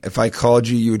often, if I called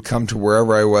you, you would come to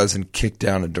wherever I was and kick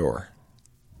down a door.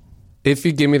 If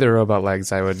you give me the robot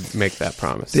legs, I would make that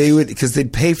promise. They would, because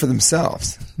they'd pay for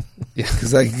themselves.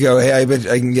 Because I could go, hey, I bet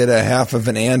I can get a half of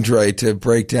an android to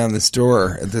break down the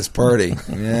store at this party.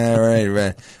 Yeah,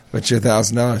 right. But your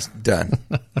 $1,000 done.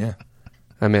 Yeah,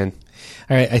 I'm in.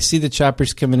 All right, I see the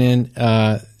choppers coming in.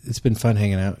 It's been fun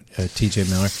hanging out, TJ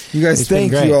Miller. You guys,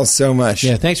 thank you all so much.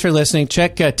 Yeah, thanks for listening.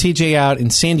 Check TJ out in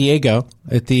San Diego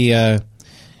at the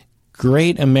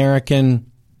Great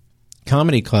American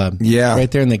Comedy Club. Yeah,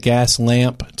 right there in the Gas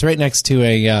Lamp. It's right next to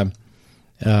a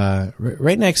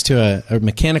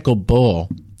Mechanical Bull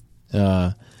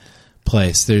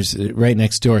place. There's right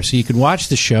next door, so you can watch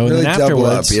the show really and then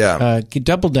afterwards, double up,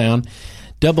 double down.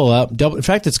 double up. In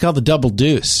fact, it's called the Double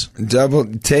Deuce. Take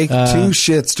 2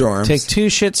 shitstorms. Take 2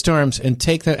 shitstorms and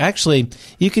take them. Actually,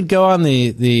 you could go on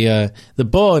the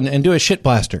bull and do a shit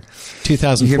blaster.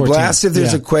 2014. You can blast if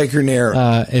there's a Quaker near.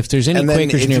 If there's any and then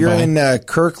Quakers if nearby. you're in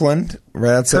Kirkland,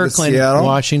 right outside of Seattle,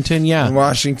 Washington, in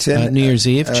Washington, New Year's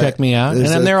Eve, check me out, and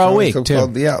I'm there all week too.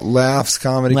 Called, Laughs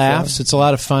Comedy Club. It's a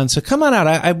lot of fun. So come on out.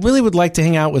 I really would like to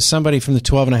hang out with somebody from the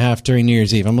 12 and a half during New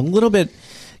Year's Eve. I'm a little bit.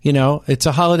 It's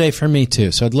a holiday for me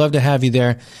too, so I'd love to have you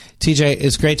there. TJ,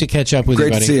 it's great to catch up with you,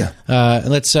 buddy. Great to see you.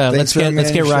 Let's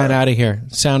get Ryan out of here.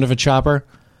 Sound of a chopper.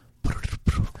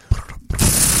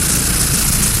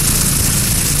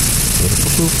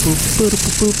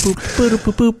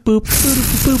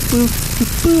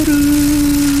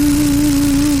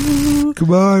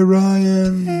 Goodbye,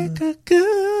 Ryan. Take a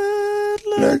good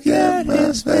look at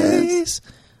his face.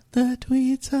 The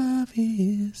tweets of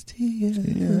his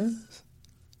tears.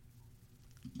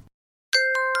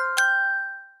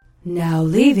 Now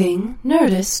leaving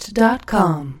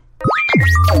Nerdist.com.